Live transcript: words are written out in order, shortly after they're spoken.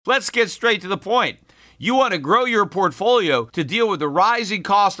Let's get straight to the point. You want to grow your portfolio to deal with the rising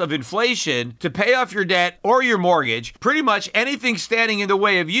cost of inflation, to pay off your debt or your mortgage, pretty much anything standing in the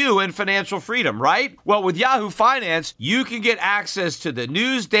way of you and financial freedom, right? Well, with Yahoo Finance, you can get access to the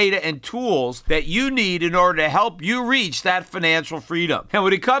news, data, and tools that you need in order to help you reach that financial freedom. And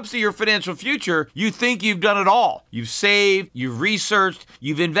when it comes to your financial future, you think you've done it all. You've saved, you've researched,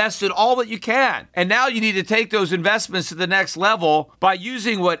 you've invested all that you can. And now you need to take those investments to the next level by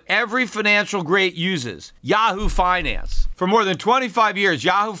using what every financial great uses. Yahoo Finance. For more than 25 years,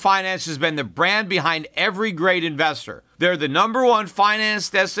 Yahoo Finance has been the brand behind every great investor. They're the #1 finance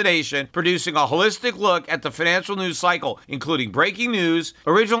destination, producing a holistic look at the financial news cycle, including breaking news,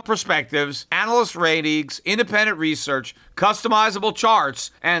 original perspectives, analyst ratings, independent research, customizable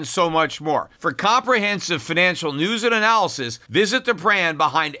charts, and so much more. For comprehensive financial news and analysis, visit the brand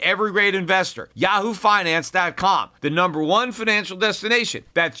behind every great investor, yahoofinance.com, the #1 financial destination.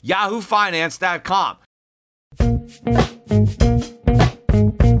 That's yahoofinance.com.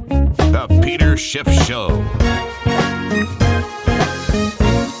 The Peter Schiff Show.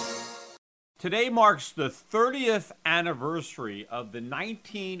 Today marks the 30th anniversary of the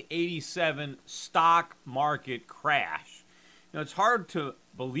 1987 stock market crash. It's hard to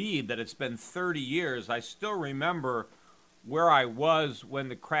believe that it's been 30 years. I still remember where I was when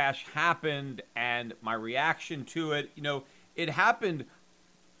the crash happened and my reaction to it. It happened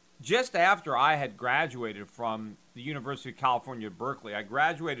just after I had graduated from the University of California at Berkeley. I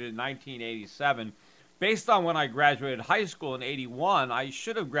graduated in 1987. Based on when I graduated high school in 81, I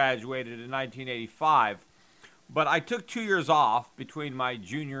should have graduated in 1985. But I took 2 years off between my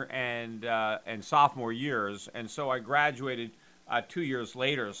junior and sophomore years, and so I graduated 2 years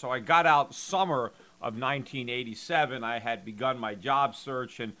later. So I got out summer of 1987. I had begun my job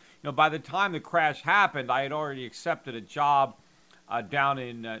search, and by the time the crash happened, I had already accepted a job down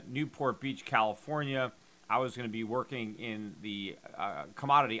in Newport Beach, California. I was going to be working in the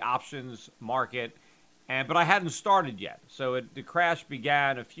commodity options market, but I hadn't started yet. So the crash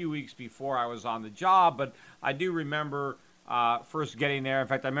began a few weeks before I was on the job, but I do remember first getting there. In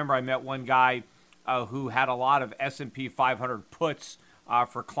fact, I remember I met one guy who had a lot of S&P 500 puts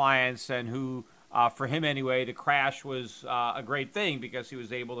for clients, and who, for him anyway, the crash was a great thing because he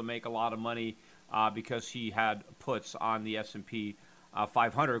was able to make a lot of money because he had puts on the S&P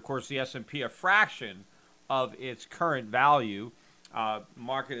 500. Of course, the S&P, a fraction of its current value.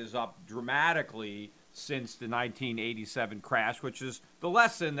 Market is up dramatically since the 1987 crash, which is the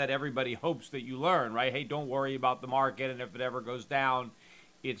lesson that everybody hopes that you learn, right? Hey, don't worry about the market, and if it ever goes down,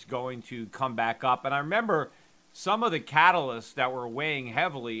 it's going to come back up. And I remember some of the catalysts that were weighing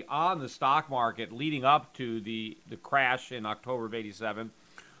heavily on the stock market leading up to the crash in October of 87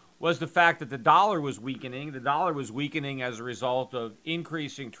 was the fact that the dollar was weakening. The dollar was weakening as a result of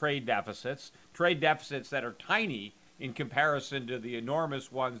increasing trade deficits that are tiny in comparison to the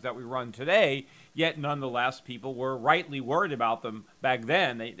enormous ones that we run today, yet nonetheless people were rightly worried about them back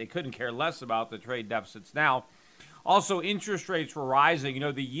then. They couldn't care less about the trade deficits now. Also, interest rates were rising.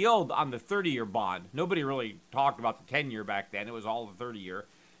 The yield on the 30-year bond, nobody really talked about the 10-year back then. It was all the 30-year.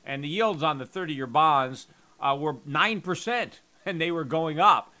 And the yields on the 30-year bonds were 9%, and they were going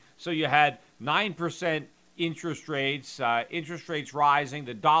up. So you had 9% interest rates rising,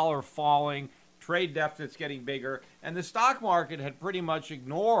 the dollar falling, trade deficits getting bigger, and the stock market had pretty much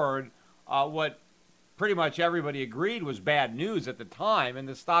ignored what pretty much everybody agreed was bad news at the time, and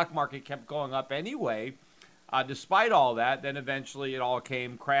the stock market kept going up anyway. Despite all that, then eventually it all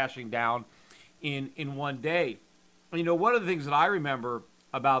came crashing down in one day. One of the things that I remember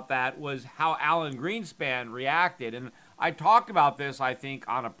about that was how Alan Greenspan reacted, and I talked about this, I think,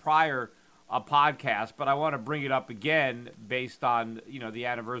 on a prior podcast, but I want to bring it up again based on, the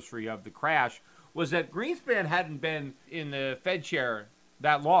anniversary of the crash, was that Greenspan hadn't been in the Fed chair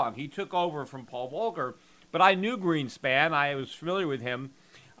that long. He took over from Paul Volcker, but I knew Greenspan. I was familiar with him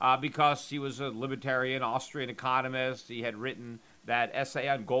because he was a libertarian Austrian economist. He had written that essay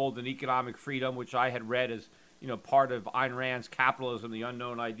on gold and economic freedom, which I had read as, part of Ayn Rand's Capitalism, the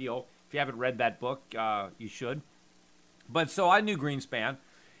Unknown Ideal. If you haven't read that book, you should. But so I knew Greenspan,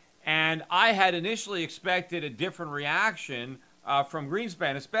 and I had initially expected a different reaction from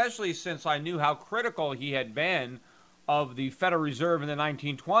Greenspan, especially since I knew how critical he had been of the Federal Reserve in the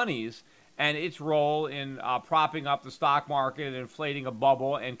 1920s and its role in propping up the stock market and inflating a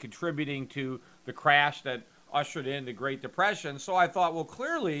bubble and contributing to the crash that ushered in the Great Depression. So I thought, well,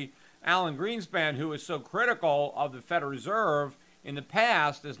 clearly Alan Greenspan, who was so critical of the Federal Reserve in the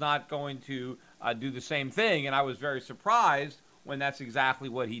past, is not going to do the same thing. And I was very surprised when that's exactly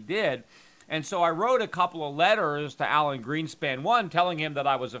what he did. And so I wrote a couple of letters to Alan Greenspan, one telling him that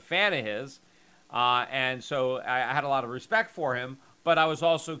I was a fan of his, and so I had a lot of respect for him, but I was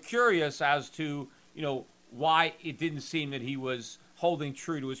also curious as to, why it didn't seem that he was holding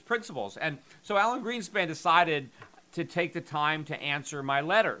true to his principles. And so Alan Greenspan decided to take the time to answer my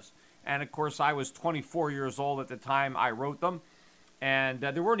letters. And of course, I was 24 years old at the time I wrote them, and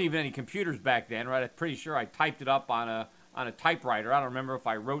there weren't even any computers back then, right? I'm pretty sure I typed it up on a typewriter. I don't remember if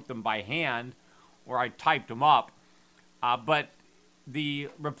I wrote them by hand or I typed them up. But the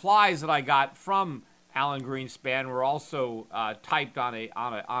replies that I got from Alan Greenspan were also typed on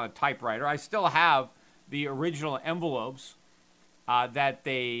a typewriter. I still have the original envelopes that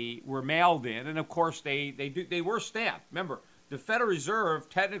they were mailed in, and of course they were stamped. Remember, the Federal Reserve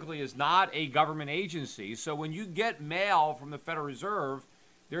technically is not a government agency, so when you get mail from the Federal Reserve,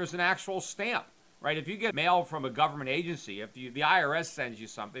 there's an actual stamp, right? If you get mail from a government agency, if the IRS sends you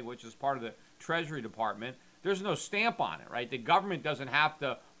something, which is part of the Treasury Department, there's no stamp on it, right? The government doesn't have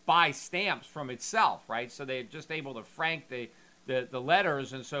to buy stamps from itself, right? So they're just able to frank the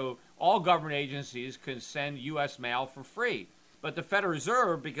letters, and so all government agencies can send U.S. mail for free. But the Federal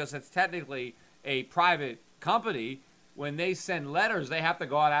Reserve, because it's technically a private company, when they send letters, they have to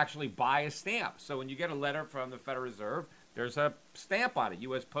go out and actually buy a stamp. So when you get a letter from the Federal Reserve, there's a stamp on it,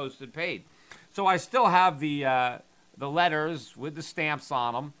 U.S. posted paid. So I still have the letters with the stamps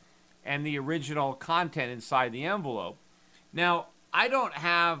on them and the original content inside the envelope. Now, I don't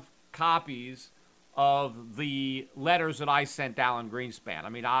have copies of the letters that I sent Alan Greenspan. I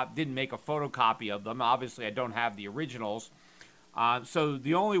mean, I didn't make a photocopy of them. Obviously, I don't have the originals. So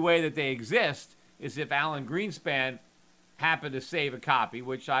the only way that they exist is if Alan Greenspan happened to save a copy,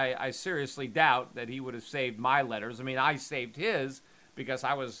 which I seriously doubt that he would have saved my letters. I mean, I saved his because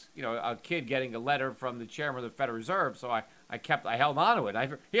I was, a kid getting a letter from the chairman of the Federal Reserve, so I held on to it.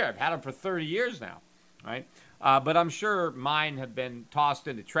 I've had them for 30 years now, right? But I'm sure mine have been tossed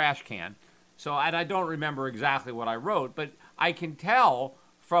in the trash can. So I don't remember exactly what I wrote, but I can tell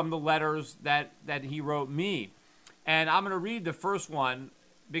from the letters that he wrote me. And I'm going to read the first one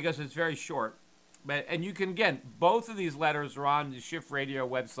because it's very short. And you can, again, both of these letters are on the Shift Radio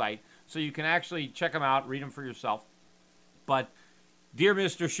website, so you can actually check them out, read them for yourself. But, dear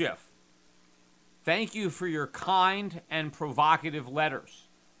Mr. Schiff, thank you for your kind and provocative letters.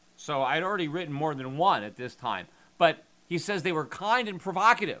 So I'd already written more than one at this time. But he says they were kind and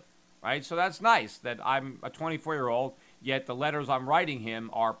provocative, right? So that's nice that I'm a 24-year-old, yet the letters I'm writing him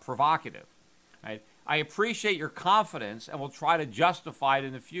are provocative, right? I appreciate your confidence and will try to justify it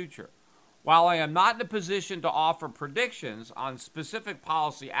in the future. While I am not in a position to offer predictions on specific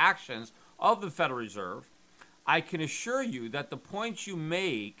policy actions of the Federal Reserve, I can assure you that the points you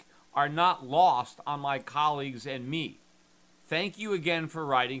make are not lost on my colleagues and me. Thank you again for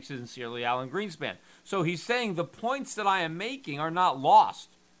writing. Sincerely, Alan Greenspan. So he's saying the points that I am making are not lost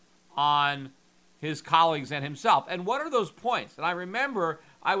on his colleagues and himself. And what are those points? And I remember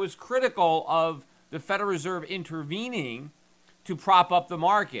I was critical of the Federal Reserve intervening to prop up the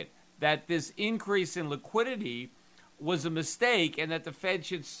market, that this increase in liquidity was a mistake and that the Fed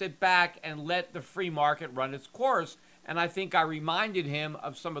should sit back and let the free market run its course. And I think I reminded him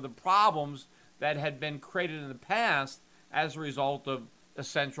of some of the problems that had been created in the past as a result of the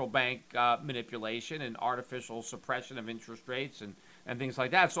central bank manipulation and artificial suppression of interest rates and things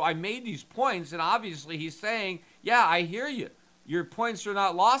like that. So I made these points, and obviously he's saying, yeah, I hear you. Your points are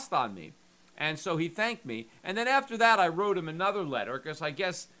not lost on me. And so he thanked me. And then after that, I wrote him another letter because I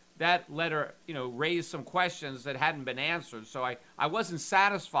guess that letter, raised some questions that hadn't been answered. So I wasn't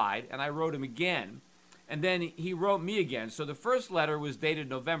satisfied, and I wrote him again. And then he wrote me again. So the first letter was dated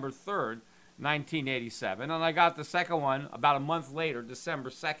November 3rd, 1987. And I got the second one about a month later, December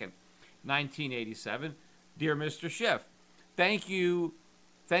 2nd, 1987. Dear Mr. Schiff, thank you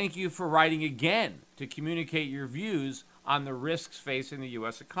for writing again to communicate your views on the risks facing the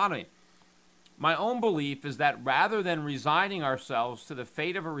U.S. economy. My own belief is that rather than resigning ourselves to the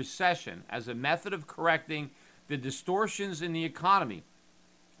fate of a recession as a method of correcting the distortions in the economy,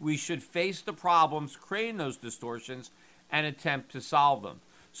 we should face the problems creating those distortions and attempt to solve them.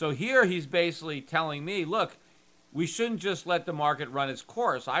 So here he's basically telling me, look, we shouldn't just let the market run its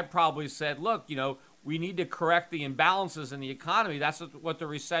course. I probably said, look, we need to correct the imbalances in the economy. That's what the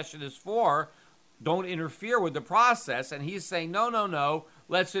recession is for. Don't interfere with the process. And he's saying, no,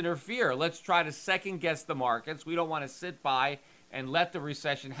 let's interfere. Let's try to second guess the markets. We don't want to sit by and let the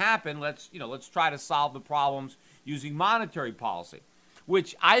recession happen. Let's try to solve the problems using monetary policy,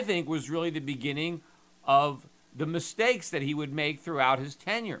 which I think was really the beginning of the mistakes that he would make throughout his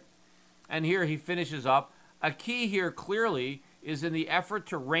tenure. And here he finishes up. A key here clearly is in the effort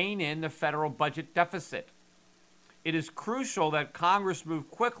to rein in the federal budget deficit. It is crucial that Congress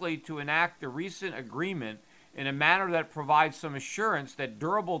move quickly to enact the recent agreement in a manner that provides some assurance that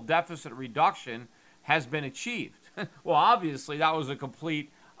durable deficit reduction has been achieved. Well, obviously, that was a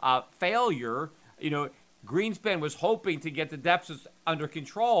complete failure. Greenspan was hoping to get the deficits under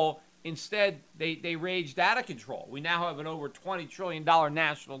control. Instead, they raged out of control. We now have an over $20 trillion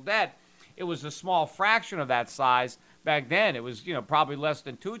national debt. It was a small fraction of that size. Back then, it was probably less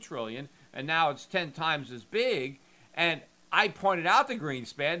than $2 trillion, and now it's 10 times as big. And I pointed out to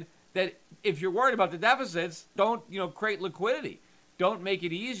Greenspan that if you're worried about the deficits, don't create liquidity. Don't make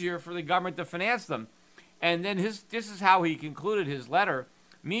it easier for the government to finance them. And then this is how he concluded his letter.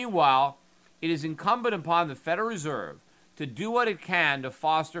 Meanwhile, it is incumbent upon the Federal Reserve to do what it can to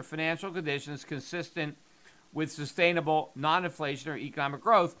foster financial conditions consistent with sustainable non-inflationary economic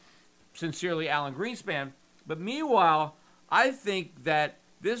growth. Sincerely, Alan Greenspan. But meanwhile, I think that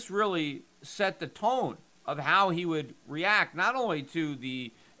this really set the tone of how he would react, not only to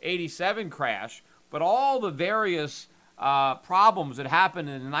the 87 crash, but all the various problems that happened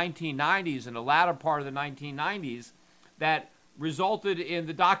in the 1990s and the latter part of the 1990s that resulted in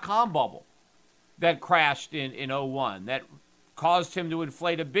the dot-com bubble that crashed in 01, that caused him to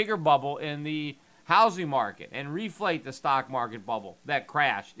inflate a bigger bubble in the housing market and reflate the stock market bubble that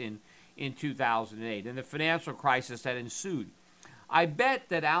crashed in 2008 and the financial crisis that ensued. I bet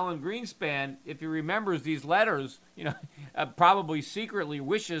that Alan Greenspan, if he remembers these letters, probably secretly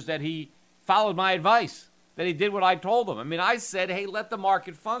wishes that he followed my advice, that he did what I told him. I mean, I said, hey, let the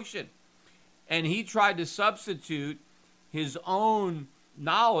market function. And he tried to substitute his own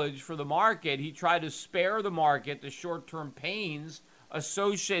knowledge for the market. He tried to spare the market the short-term pains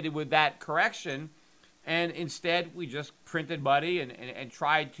associated with that correction. And instead, we just printed money and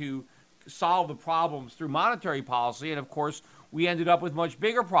tried to solve the problems through monetary policy. And, of course, we ended up with much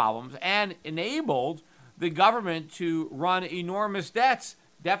bigger problems and enabled the government to run enormous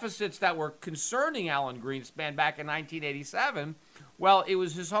deficits that were concerning Alan Greenspan back in 1987. Well, it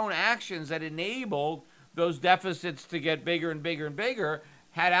was his own actions that enabled those deficits to get bigger and bigger and bigger.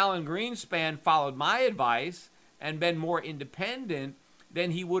 Had Alan Greenspan followed my advice and been more independent,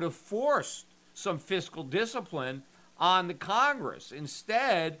 then he would have forced some fiscal discipline on the Congress.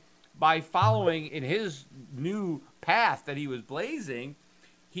 Instead, by following in his new path that he was blazing,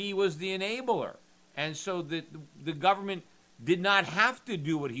 he was the enabler. And so the government did not have to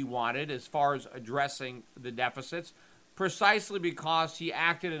do what he wanted as far as addressing the deficits, precisely because he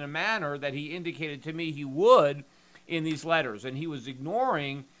acted in a manner that he indicated to me he would in these letters. And he was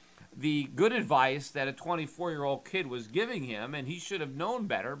ignoring the good advice that a 24-year-old kid was giving him, and he should have known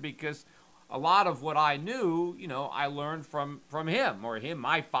better, because a lot of what I knew, I learned from him, or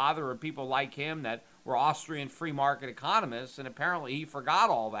my father, or people like him that were Austrian free market economists, and apparently he forgot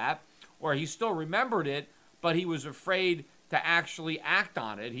all that, or he still remembered it, but he was afraid to actually act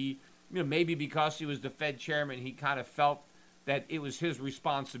on it. He, maybe because he was the Fed chairman, he kind of felt that it was his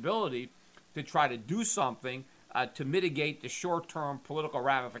responsibility to try to do something to mitigate the short-term political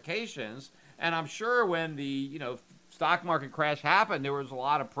ramifications. And I'm sure when the, stock market crash happened, there was a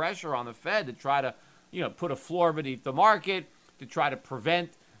lot of pressure on the Fed to try to, put a floor beneath the market, to try to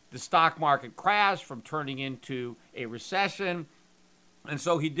prevent the stock market crash from turning into a recession. And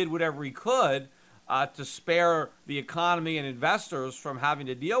so he did whatever he could to spare the economy and investors from having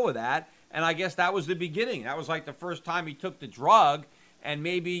to deal with that. And I guess that was the beginning. That was like the first time he took the drug, and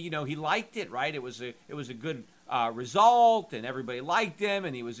maybe, he liked it, right? It was a good result, and everybody liked him,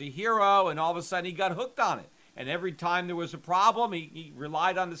 and he was a hero, and all of a sudden he got hooked on it. And every time there was a problem, he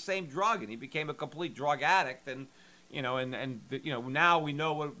relied on the same drug, and he became a complete drug addict. And now we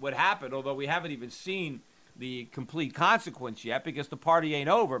know what happened, although we haven't even seen the complete consequence yet, because the party ain't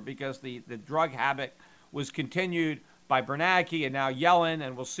over, because the drug habit was continued by Bernanke and now Yellen,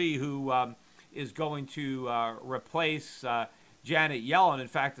 and we'll see who is going to replace Janet Yellen. In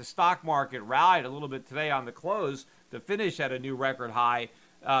fact, the stock market rallied a little bit today on the close to finish at a new record high.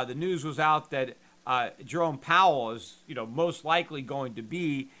 The news was out that Jerome Powell is, most likely going to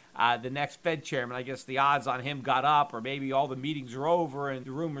be the next Fed chairman. I guess the odds on him got up, or maybe all the meetings are over, and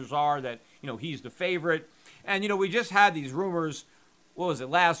the rumors are that, he's the favorite. And, we just had these rumors, what was it,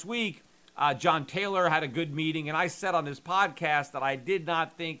 last week? John Taylor had a good meeting, and I said on this podcast that I did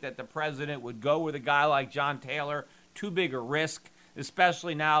not think that the president would go with a guy like John Taylor. Too big a risk,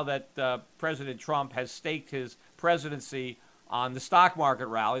 especially now that President Trump has staked his presidency on the stock market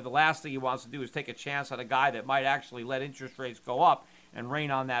rally. The last thing he wants to do is take a chance on a guy that might actually let interest rates go up and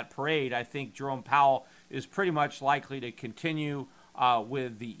rain on that parade. I think Jerome Powell is pretty much likely to continue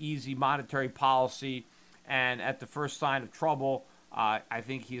with the easy monetary policy And at the first sign of trouble, I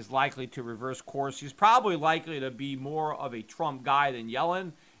think he's likely to reverse course. He's probably likely to be more of a Trump guy than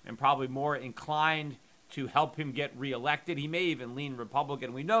Yellen, and probably more inclined to help him get reelected. He may even lean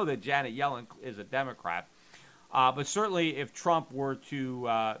Republican. We know that Janet Yellen is a Democrat. But certainly if Trump were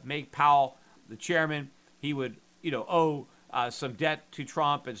to make Powell the chairman, he would, owe some debt to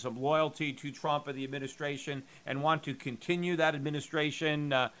Trump and some loyalty to Trump and the administration, and want to continue that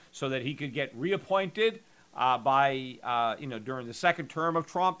administration so that he could get reappointed during the second term of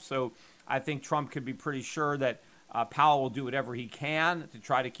Trump. So I think Trump could be pretty sure that Powell will do whatever he can to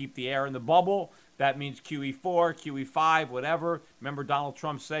try to keep the air in the bubble. That means QE4, QE5, whatever. Remember, Donald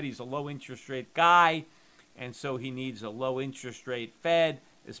Trump said he's a low interest rate guy, and so he needs a low interest rate Fed,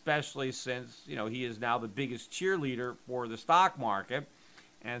 especially since, he is now the biggest cheerleader for the stock market.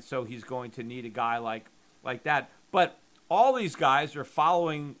 And so he's going to need a guy like that. But all these guys are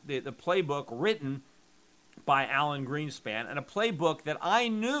following the playbook written by Alan Greenspan, and a playbook that I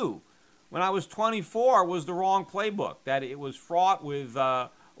knew when I was 24 was the wrong playbook, that it was fraught with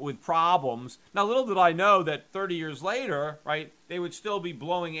problems. Now, little did I know that 30 years later, right, they would still be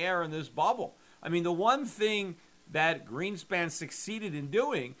blowing air in this bubble. I mean, the one thing that Greenspan succeeded in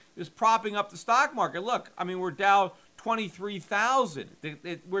doing is propping up the stock market. Look, I mean, we're down 23,000.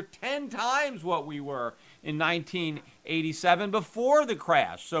 We're 10 times what we were in 1987 before the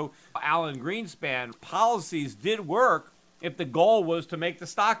crash. So Alan Greenspan policies did work if the goal was to make the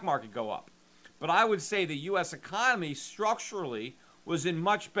stock market go up. But I would say the U.S. economy structurally was in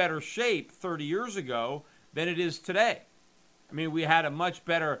much better shape 30 years ago than it is today. I mean, we had a much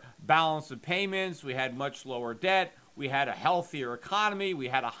better balance of payments. We had much lower debt. We had a healthier economy. We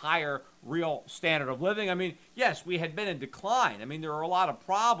had a higher real standard of living. I mean, yes, we had been in decline. I mean, there are a lot of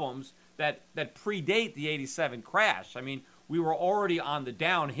problems that predate the 87 crash. I mean, we were already on the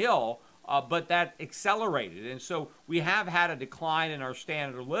downhill, but that accelerated. And so we have had a decline in our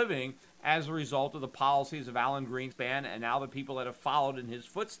standard of living as a result of the policies of Alan Greenspan and now the people that have followed in his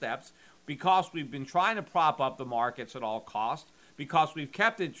footsteps, because we've been trying to prop up the markets at all costs, because we've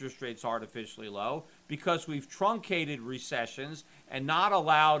kept interest rates artificially low, because we've truncated recessions and not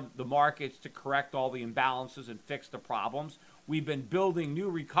allowed the markets to correct all the imbalances and fix the problems. We've been building new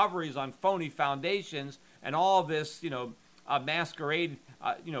recoveries on phony foundations, and all of this, masquerade,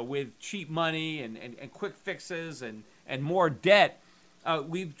 with cheap money and quick fixes and more debt.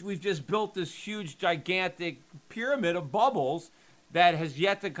 We've just built this huge, gigantic pyramid of bubbles that has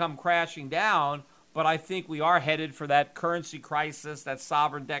yet to come crashing down. But I think we are headed for that currency crisis, that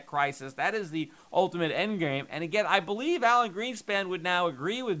sovereign debt crisis. That is the ultimate end game. And again, I believe Alan Greenspan would now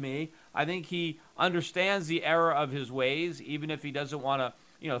agree with me. I think he understands the error of his ways, even if he doesn't want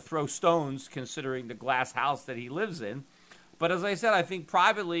to, throw stones considering the glass house that he lives in. But as I said, I think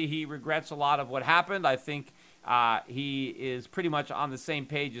privately he regrets a lot of what happened. I think he is pretty much on the same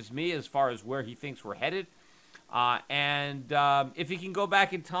page as me as far as where he thinks we're headed. And if he can go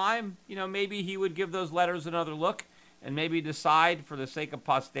back in time, maybe he would give those letters another look and maybe decide for the sake of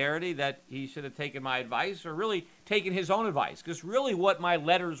posterity that he should have taken my advice or really taken his own advice. Because really what my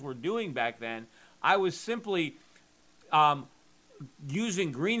letters were doing back then, I was simply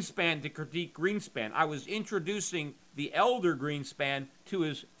using Greenspan to critique Greenspan. I was introducing the elder Greenspan to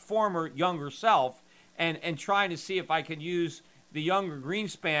his former younger self and trying to see if I could use the younger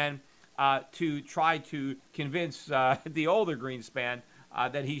Greenspan to try to convince the older Greenspan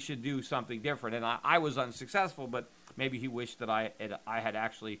that he should do something different. And I was unsuccessful, but maybe he wished that I had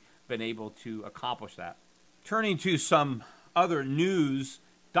actually been able to accomplish that. Turning to some other news,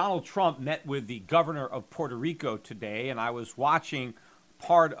 Donald Trump met with the governor of Puerto Rico today, and I was watching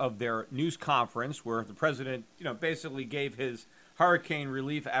part of their news conference where the president, basically gave his hurricane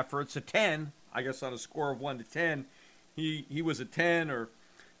relief efforts a 10, I guess on a score of 1 to 10. He was a 10, or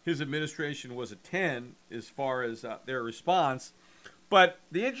his administration was a 10 as far as their response. But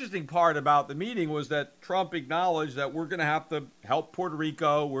the interesting part about the meeting was that Trump acknowledged that we're going to have to help Puerto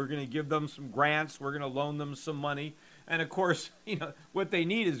Rico. We're going to give them some grants. We're going to loan them some money. And, of course, what they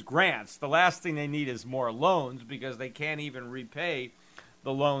need is grants. The last thing they need is more loans because they can't even repay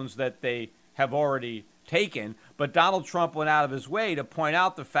the loans that they have already taken. But Donald Trump went out of his way to point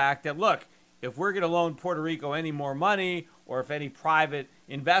out the fact that, look, if we're going to loan Puerto Rico any more money, or if any private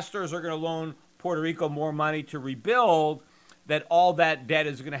investors are going to loan Puerto Rico more money to rebuild, that all that debt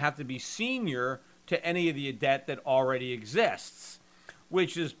is going to have to be senior to any of the debt that already exists,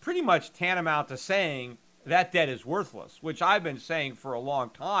 which is pretty much tantamount to saying that debt is worthless, which I've been saying for a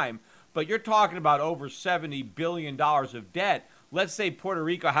long time. But you're talking about over $70 billion of debt. Let's say Puerto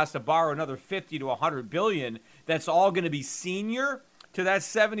Rico has to borrow another $50 to $100 billion. That's all going to be senior. to that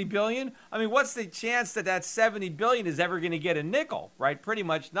 70 billion? I mean, what's the chance that that 70 billion is ever going to get a nickel, right? Pretty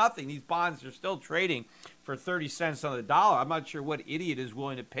much nothing. These bonds are still trading for 30 cents on the dollar. I'm not sure what idiot is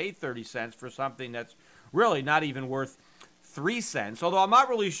willing to pay 30 cents for something that's really not even worth 3 cents. Although I'm not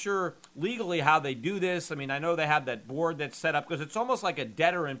really sure legally how they do this. I mean, I know they have that board that's set up because it's almost like a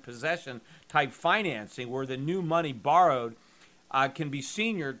debtor in possession type financing where the new money borrowed can be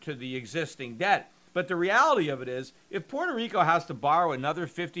senior to the existing debt. But the reality of it is, if Puerto Rico has to borrow another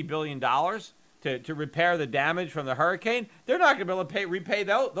 $50 billion to repair the damage from the hurricane, they're not going to be able to repay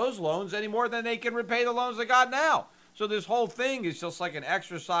those loans any more than they can repay the loans they got now. So this whole thing is just like an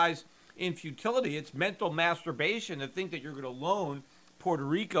exercise in futility. It's mental masturbation to think that you're going to loan Puerto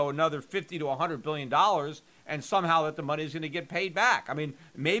Rico another $50 to $100 billion and somehow that the money is going to get paid back. I mean,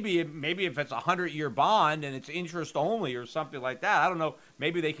 maybe if it's a 100-year bond and it's interest only or something like that, I don't know.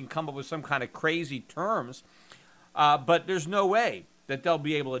 Maybe they can come up with some kind of crazy terms, but there's no way that they'll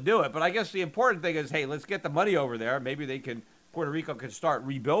be able to do it. But I guess the important thing is, hey, let's get the money over there. Maybe Puerto Rico can start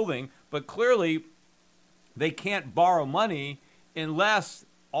rebuilding, but clearly they can't borrow money unless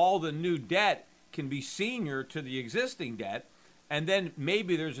all the new debt can be senior to the existing debt, and then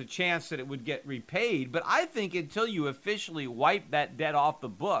maybe there's a chance that it would get repaid. But I think until you officially wipe that debt off the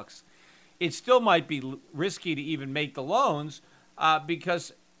books, it still might be risky to even make the loans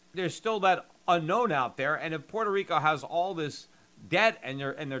because there's still that unknown out there. And if Puerto Rico has all this debt and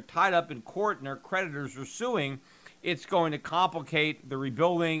they're tied up in court and their creditors are suing, it's going to complicate the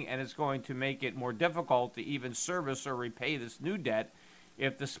rebuilding and it's going to make it more difficult to even service or repay this new debt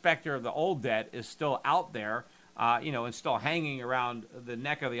if the specter of the old debt is still out there, and still hanging around the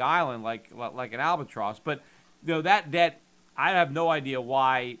neck of the island like an albatross. But that debt, I have no idea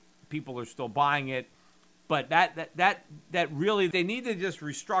why people are still buying it. But that really, they need to just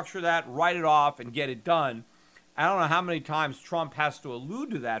restructure that, write it off, and get it done. I don't know how many times Trump has to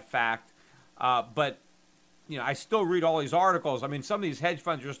allude to that fact, but I still read all these articles. I mean, some of these hedge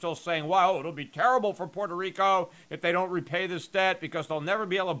funds are still saying, wow, it'll be terrible for Puerto Rico if they don't repay this debt because they'll never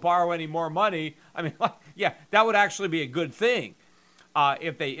be able to borrow any more money. I mean, yeah, that would actually be a good thing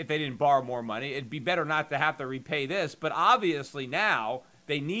if they didn't borrow more money. It'd be better not to have to repay this. But obviously now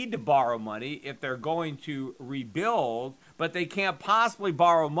they need to borrow money if they're going to rebuild, but they can't possibly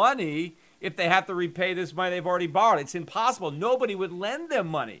borrow money if they have to repay this money they've already borrowed. It's impossible. Nobody would lend them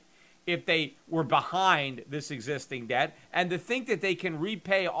money if they were behind this existing debt. And to think that they can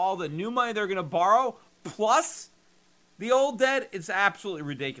repay all the new money they're going to borrow plus the old debt, it's absolutely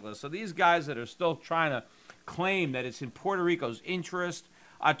ridiculous. So these guys that are still trying to claim that it's in Puerto Rico's interest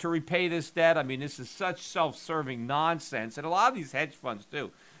to repay this debt, I mean, this is such self-serving nonsense. And a lot of these hedge funds, too,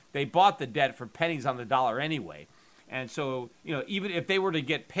 they bought the debt for pennies on the dollar anyway. And so, even if they were to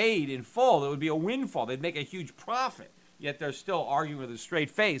get paid in full, it would be a windfall. They'd make a huge profit. Yet they're still arguing with a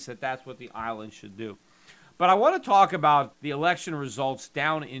straight face that that's what the island should do. But I want to talk about the election results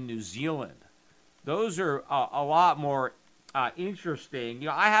down in New Zealand. Those are a lot more interesting.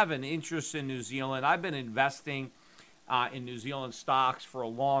 I have an interest in New Zealand. I've been investing in New Zealand stocks for a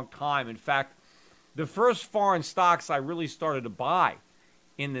long time. In fact, the first foreign stocks I really started to buy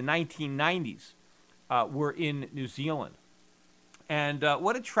in the 1990s were in New Zealand. And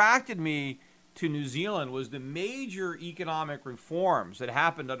what attracted me to New Zealand was the major economic reforms that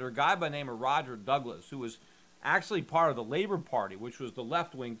happened under a guy by the name of Roger Douglas, who was actually part of the Labour Party, which was the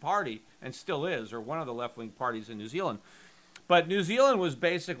left-wing party, and still is, or one of the left-wing parties in New Zealand. But New Zealand was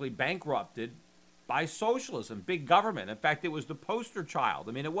basically bankrupted by socialism, big government. In fact, it was the poster child.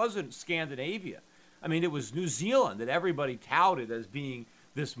 I mean, it wasn't Scandinavia. I mean, it was New Zealand that everybody touted as being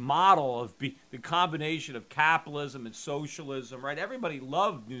this model of the combination of capitalism and socialism, right? Everybody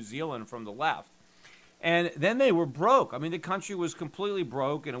loved New Zealand from the left. And then they were broke. I mean, the country was completely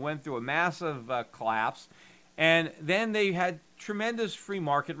broke, and it went through a massive collapse. And then they had tremendous free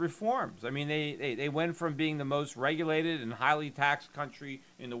market reforms. I mean, they went from being the most regulated and highly taxed country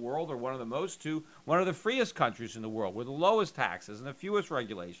in the world, or one of the most, to one of the freest countries in the world with the lowest taxes and the fewest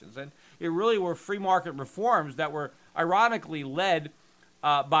regulations. And it really were free market reforms that were ironically led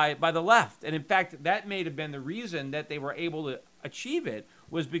by the left. And in fact, that may have been the reason that they were able to achieve it,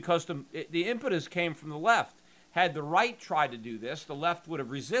 was because the impetus came from the left. Had the right tried to do this, the left would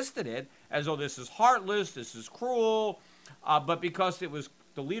have resisted it as though this is heartless, this is cruel. But because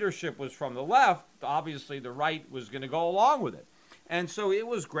the leadership was from the left, obviously the right was going to go along with it. And so it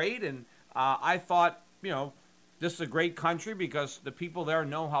was great. And I thought, this is a great country because the people there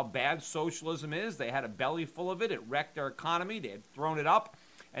know how bad socialism is. They had a belly full of it. It wrecked their economy. They had thrown it up.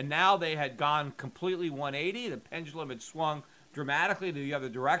 And now they had gone completely 180. The pendulum had swung dramatically to the other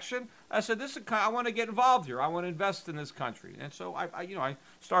direction, I said, I want to get involved here. I want to invest in this country. And so I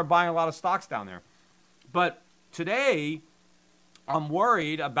started buying a lot of stocks down there. But today, I'm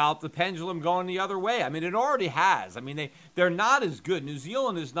worried about the pendulum going the other way. I mean, it already has. I mean, they're not as good. New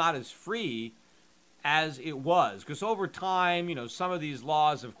Zealand is not as free as it was, because over time, some of these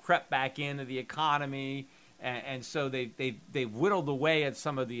laws have crept back into the economy, and so they've whittled away at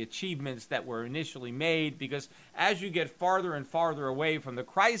some of the achievements that were initially made, because as you get farther and farther away from the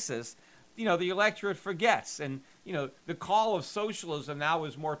crisis, the electorate forgets. And, the call of socialism now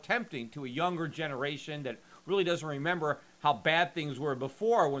is more tempting to a younger generation that really doesn't remember how bad things were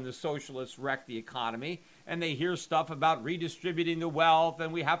before when the socialists wrecked the economy. And they hear stuff about redistributing the wealth,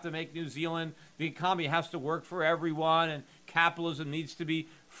 and we have to make New Zealand, the economy has to work for everyone, and capitalism needs to be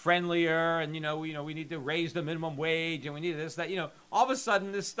friendlier, and, we need to raise the minimum wage, and we need this, that, all of a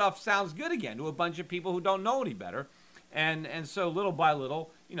sudden this stuff sounds good again to a bunch of people who don't know any better. And so little by little,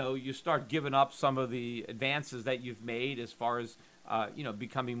 you start giving up some of the advances that you've made as far as,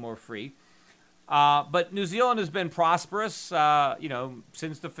 becoming more free. But New Zealand has been prosperous,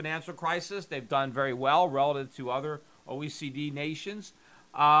 since the financial crisis. They've done very well relative to other OECD nations.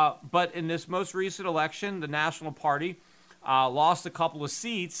 But in this most recent election, the National Party lost a couple of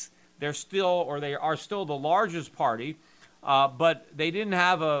seats. They are still the largest party, but they didn't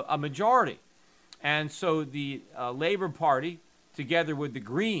have a majority. And so the Labour Party, together with the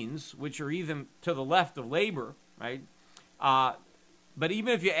Greens, which are even to the left of Labour, right? But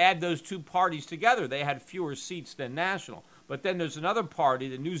even if you add those two parties together, they had fewer seats than National. But then there's another party,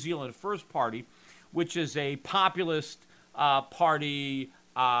 the New Zealand First Party, which is a populist party,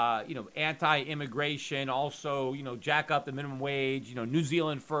 anti-immigration, also, jack up the minimum wage, New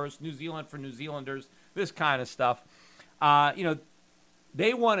Zealand first, New Zealand for New Zealanders, this kind of stuff.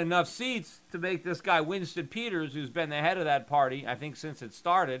 They won enough seats to make this guy Winston Peters, who's been the head of that party, I think since it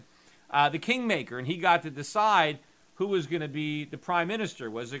started, the kingmaker, and he got to decide who was going to be the prime minister.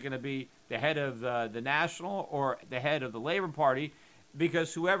 Was it going to be the head of the National or the head of the Labour Party?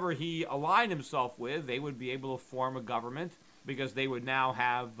 Because whoever he aligned himself with, they would be able to form a government, because they would now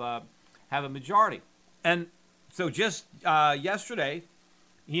have a majority. And so just yesterday,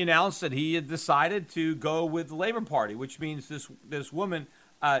 he announced that he had decided to go with the Labour Party, which means this woman,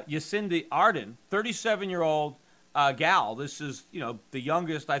 Jacinda Ardern, 37-year-old gal. This is, the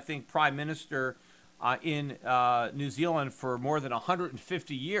youngest, I think, prime minister in New Zealand for more than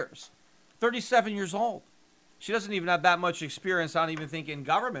 150 years. 37 years old. She doesn't even have that much experience, I don't even think, in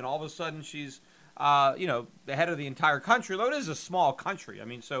government. All of a sudden, she's, the head of the entire country. Though it is a small country.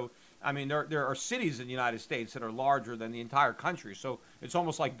 There are cities in the United States that are larger than the entire country. So it's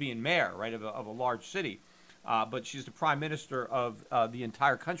almost like being mayor, right, of a large city. But she's the prime minister of the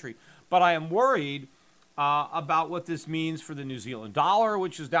entire country. But I am worried about what this means for the New Zealand dollar,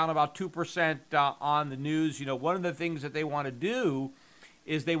 which is down about 2% on the news. One of the things that they want to do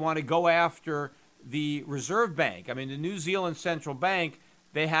is they want to go after the Reserve Bank. The New Zealand Central Bank,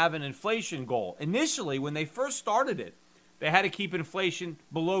 they have an inflation goal. Initially, when they first started it, they had to keep inflation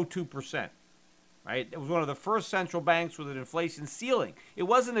below 2%, right? It was one of the first central banks with an inflation ceiling. It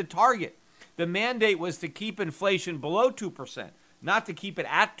wasn't a target. The mandate was to keep inflation below 2%, not to keep it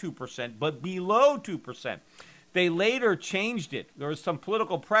at 2%, but below 2%. They later changed it. There was some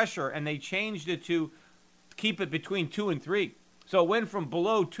political pressure, and they changed it to keep it between 2 and 3. So it went from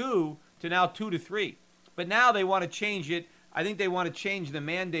below 2 to now 2 to 3. But now they want to change it. I think they want to change the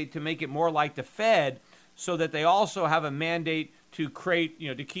mandate to make it more like the Fed, so that they also have a mandate to create,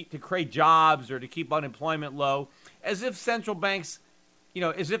 to create jobs or to keep unemployment low, as if central banks,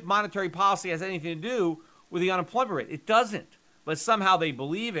 as if monetary policy has anything to do with the unemployment rate. It doesn't. But somehow they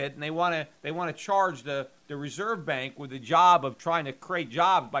believe it, and they want to charge the Reserve Bank with the job of trying to create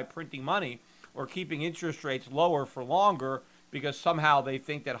jobs by printing money or keeping interest rates lower for longer, because somehow they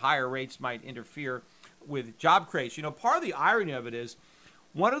think that higher rates might interfere with job creation. Part of the irony of it is,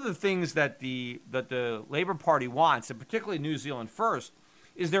 one of the things that the Labour Party wants, and particularly New Zealand First,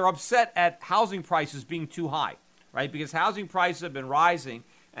 is they're upset at housing prices being too high, right? Because housing prices have been rising,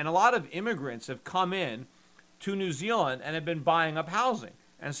 and a lot of immigrants have come in to New Zealand and have been buying up housing.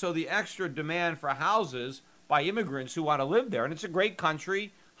 And so the extra demand for houses by immigrants who want to live there, and it's a great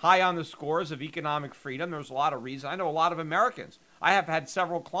country, high on the scores of economic freedom. There's a lot of reasons. I know a lot of Americans. I have had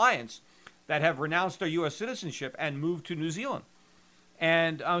several clients that have renounced their U.S. citizenship and moved to New Zealand.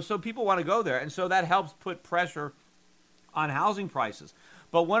 And so people want to go there. And so that helps put pressure on housing prices.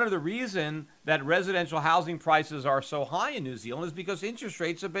 But one of the reasons that residential housing prices are so high in New Zealand is because interest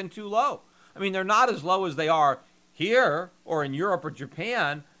rates have been too low. They're not as low as they are here or in Europe or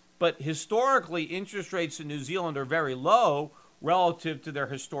Japan, but historically interest rates in New Zealand are very low, relative to their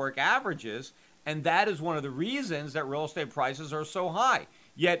historic averages. And that is one of the reasons that real estate prices are so high.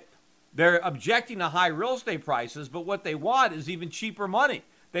 Yet they're objecting to high real estate prices, but what they want is even cheaper money.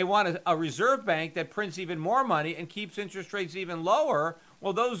 They want a reserve bank that prints even more money and keeps interest rates even lower.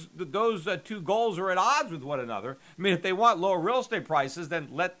 Well, those two goals are at odds with one another. I mean, if they want lower real estate prices, then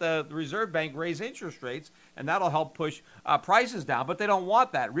let the Reserve Bank raise interest rates, and that'll help push prices down. But they don't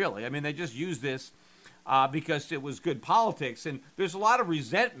want that, really. I mean, they just use this because it was good politics. And there's a lot of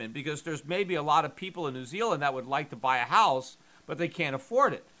resentment because there's maybe a lot of people in New Zealand that would like to buy a house, but they can't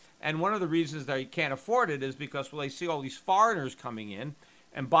afford it. And one of the reasons they can't afford it is because, well, they see all these foreigners coming in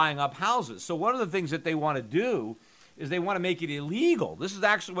and buying up houses. So one of the things that they want to do is they want to make it illegal. This is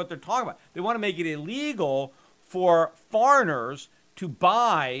actually what they're talking about. They want to make it illegal for foreigners to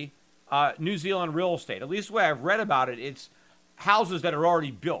buy New Zealand real estate. At least the way I've read about it, it's houses that are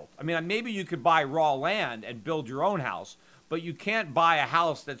already built. I mean, maybe you could buy raw land and build your own house, but you can't buy a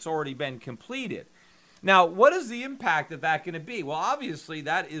house that's already been completed. Now, what is the impact of that going to be? Well, obviously,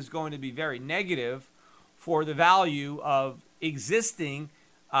 that is going to be very negative for the value of existing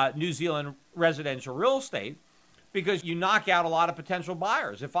New Zealand residential real estate, because you knock out a lot of potential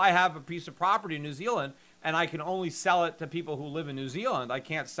buyers. If I have a piece of property in New Zealand and I can only sell it to people who live in New Zealand, I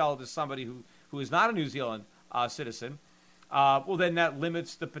can't sell it to somebody who is not a New Zealand citizen, well, then that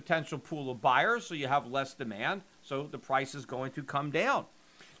limits the potential pool of buyers, so you have less demand, so the price is going to come down.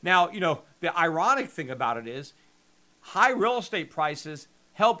 Now, the ironic thing about it is high real estate prices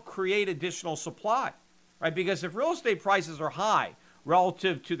help create additional supply, right? Because if real estate prices are high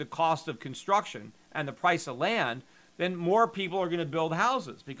relative to the cost of construction and the price of land, then more people are going to build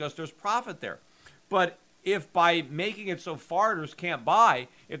houses because there's profit there. But if by making it so foreigners can't buy,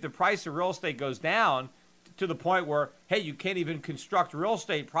 if the price of real estate goes down to the point where, hey, you can't even construct real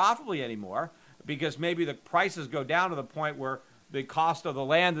estate profitably anymore because maybe the prices go down to the point where the cost of the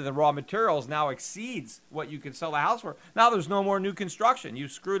land and the raw materials now exceeds what you can sell the house for. Now there's no more new construction. You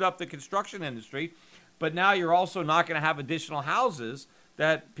screwed up the construction industry, but now you're also not going to have additional houses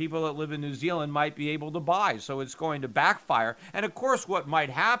that people that live in New Zealand might be able to buy. So it's going to backfire. And of course, what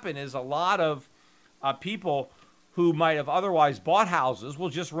might happen is a lot of people who might have otherwise bought houses will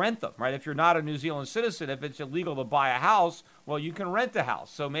just rent them, right? If you're not a New Zealand citizen, if it's illegal to buy a house, well, you can rent a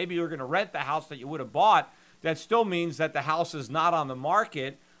house. So maybe you're going to rent the house that you would have bought. That still means that the house is not on the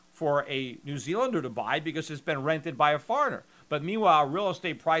market for a New Zealander to buy because it's been rented by a foreigner. But meanwhile, real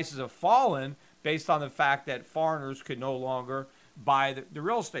estate prices have fallen based on the fact that foreigners could no longer buy the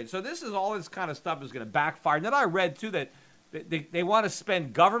real estate. So this is all this kind of stuff is going to backfire. And then I read, too, that they want to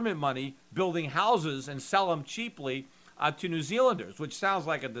spend government money building houses and sell them cheaply to New Zealanders, which sounds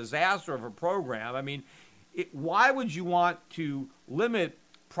like a disaster of a program. I mean, why would you want to limit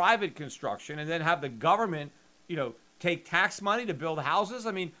private construction and then have the government, take tax money to build houses?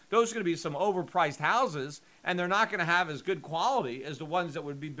 I mean, those are going to be some overpriced houses, and they're not going to have as good quality as the ones that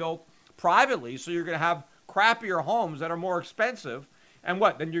would be built privately. So you're going to have crappier homes that are more expensive. And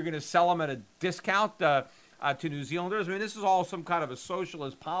what? Then you're going to sell them at a discount to New Zealanders? I mean, this is all some kind of a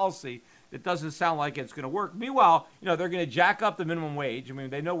socialist policy that doesn't sound like it's going to work. Meanwhile, they're going to jack up the minimum wage. I mean,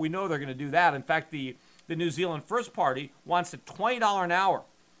 we know they're going to do that. In fact, the New Zealand First Party wants a $20 an hour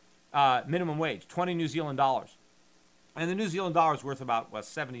minimum wage, 20 New Zealand dollars. And the New Zealand dollar is worth about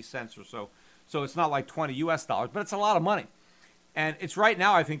 70 cents or so. So it's not like 20 US dollars, but it's a lot of money. And it's right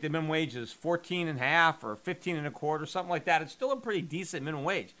now, I think the minimum wage is 14 and a half or 15 and a quarter, something like that. It's still a pretty decent minimum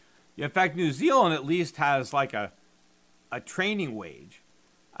wage. In fact, New Zealand at least has like a training wage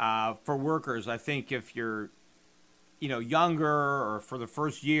for workers. I think if you're younger or for the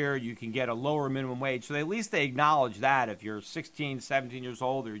first year, you can get a lower minimum wage. So at least they acknowledge that if you're 16, 17 years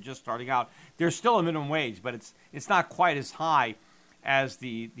old or you're just starting out, there's still a minimum wage, but it's not quite as high as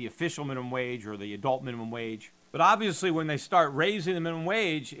the official minimum wage or the adult minimum wage. But obviously, when they start raising the minimum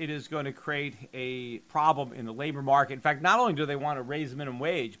wage, it is going to create a problem in the labor market. In fact, not only do they want to raise the minimum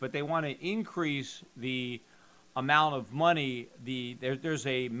wage, but they want to increase the amount of money. There's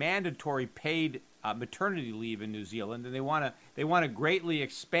a mandatory paid maternity leave in New Zealand, and they want to greatly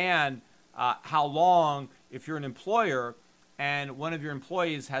expand how long, if you're an employer and one of your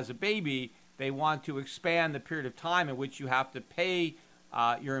employees has a baby, they want to expand the period of time in which you have to pay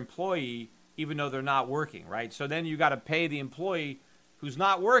your employee even though they're not working, right? So then you got to pay the employee who's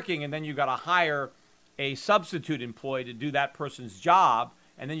not working, and then you got to hire a substitute employee to do that person's job,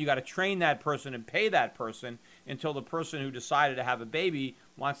 and then you got to train that person and pay that person until the person who decided to have a baby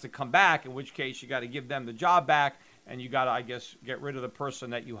wants to come back, in which case you got to give them the job back, and you got to, I guess, get rid of the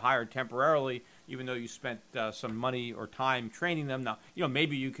person that you hired temporarily, even though you spent some money or time training them. Now,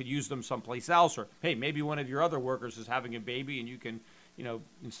 maybe you could use them someplace else, or hey, maybe one of your other workers is having a baby, and you can,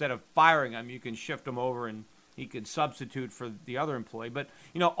 instead of firing him, you can shift him over and he could substitute for the other employee. But,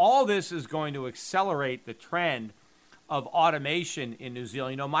 all this is going to accelerate the trend of automation in New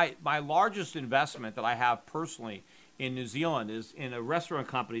Zealand. My largest investment that I have personally in New Zealand is in a restaurant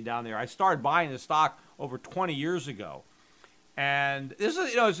company down there. I started buying the stock over 20 years ago. And this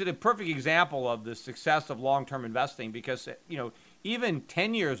is, a perfect example of the success of long-term investing because, even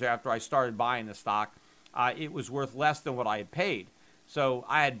 10 years after I started buying the stock, it was worth less than what I had paid. So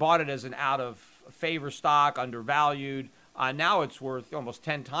I had bought it as an out-of-favor stock, undervalued. Now it's worth almost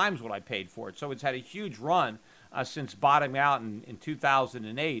 10 times what I paid for it. So it's had a huge run since bottoming out in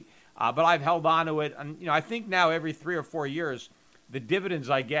 2008. But I've held on to it. And, I think now every 3 or 4 years, the dividends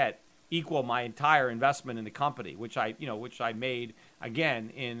I get equal my entire investment in the company, which I made again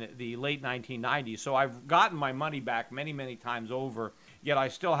in the late 1990s. So I've gotten my money back many, many times over. Yet I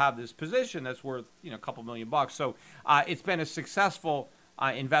still have this position that's worth a couple $1 million. So it's been a successful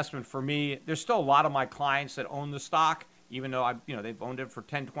investment for me. There's still a lot of my clients that own the stock, even though they've owned it for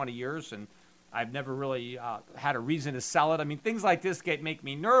 10, 20 years, and I've never really had a reason to sell it. I mean, things like this make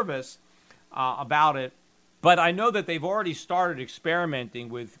me nervous about it. But I know that they've already started experimenting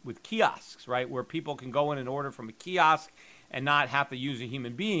with kiosks, right, where people can go in and order from a kiosk and not have to use a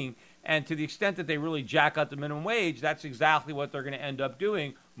human being. And to the extent that they really jack up the minimum wage, that's exactly what they're going to end up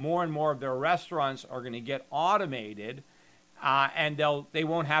doing. More and more of their restaurants are going to get automated, and they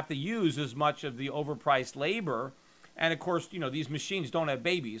won't have to use as much of the overpriced labor. And, of course, these machines don't have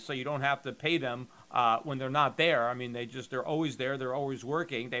babies, so you don't have to pay them when they're not there. I mean, they're always there. They're always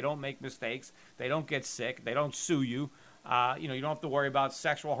working. They don't make mistakes. They don't get sick. They don't sue you. You don't have to worry about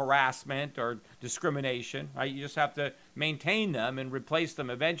sexual harassment or discrimination. Right? You just have to maintain them and replace them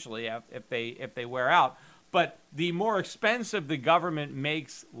eventually if they wear out. But the more expensive the government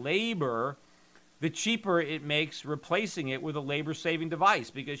makes labor, the cheaper it makes replacing it with a labor-saving device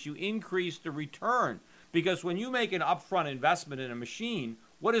because you increase the return. Because when you make an upfront investment in a machine,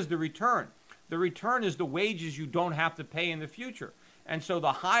 what is the return? The return is the wages you don't have to pay in the future. And so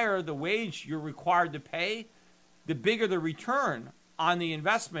the higher the wage you're required to pay, the bigger the return on the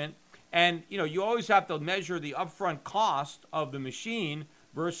investment. And, you always have to measure the upfront cost of the machine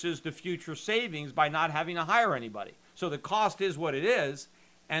versus the future savings by not having to hire anybody. So the cost is what it is.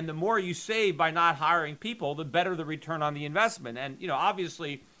 And the more you save by not hiring people, the better the return on the investment. And,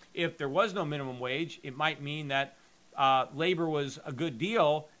 obviously, if there was no minimum wage, it might mean that labor was a good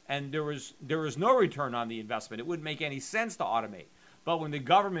deal and there was no return on the investment. It wouldn't make any sense to automate. But when the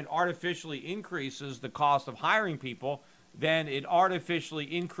government artificially increases the cost of hiring people, then it artificially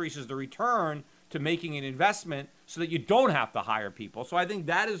increases the return to making an investment so that you don't have to hire people. So I think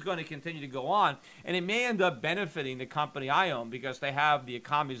that is going to continue to go on, and it may end up benefiting the company I own because they have the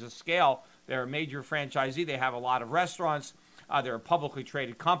economies of scale. They're a major franchisee. They have a lot of restaurants. They're a publicly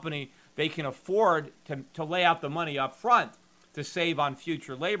traded company. They can afford to lay out the money up front to save on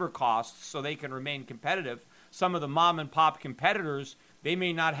future labor costs so they can remain competitive. Some of the mom and pop competitors, they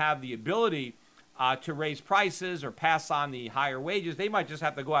may not have the ability to raise prices or pass on the higher wages. They might just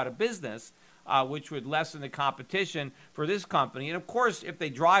have to go out of business, which would lessen the competition for this company. And of course, if they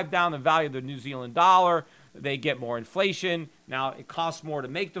drive down the value of the New Zealand dollar, they get more inflation. Now it costs more to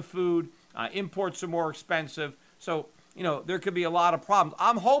make the food. Imports are more expensive. So there could be a lot of problems.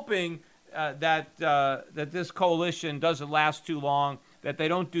 I'm hoping that this coalition doesn't last too long, that they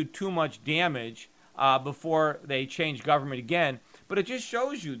don't do too much damage before they change government again. But it just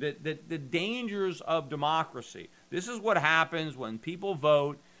shows you that the dangers of democracy. This is what happens when people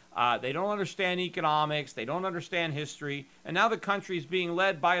vote. They don't understand economics. They don't understand history. And now the country is being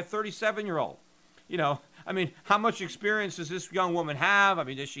led by a 37-year-old. How much experience does this young woman have?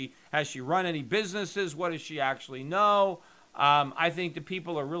 Has she run any businesses? What does she actually know? I think the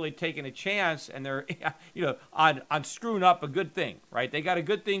people are really taking a chance, and they're, on screwing up a good thing, right? They got a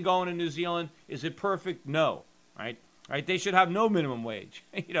good thing going in New Zealand. Is it perfect? No, right? They should have no minimum wage,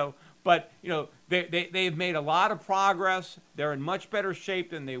 But they've made a lot of progress. They're in much better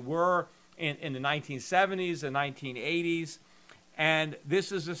shape than they were in the 1970s and 1980s, and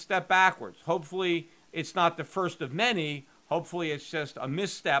this is a step backwards. Hopefully, it's not the first of many. Hopefully, it's just a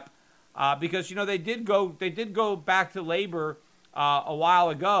misstep, because they did go back to labor a while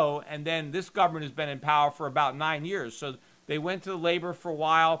ago, and then this government has been in power for about 9 years. So they went to the labor for a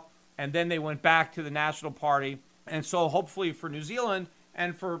while, and then they went back to the National Party. And so hopefully for New Zealand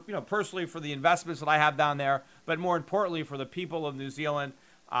and for personally for the investments that I have down there, but more importantly for the people of New Zealand,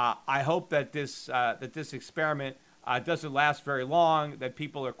 I hope that this experiment it doesn't last very long, that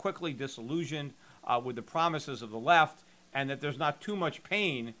people are quickly disillusioned with the promises of the left, and that there's not too much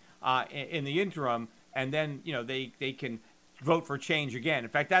pain in the interim, and then they can vote for change again. In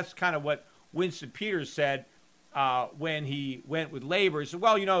fact, that's kind of what Winston Peters said when he went with Labor. He said,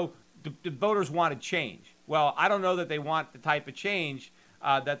 well, the voters wanted change. Well, I don't know that they want the type of change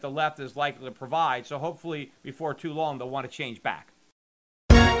that the left is likely to provide, so hopefully before too long they'll want to change back.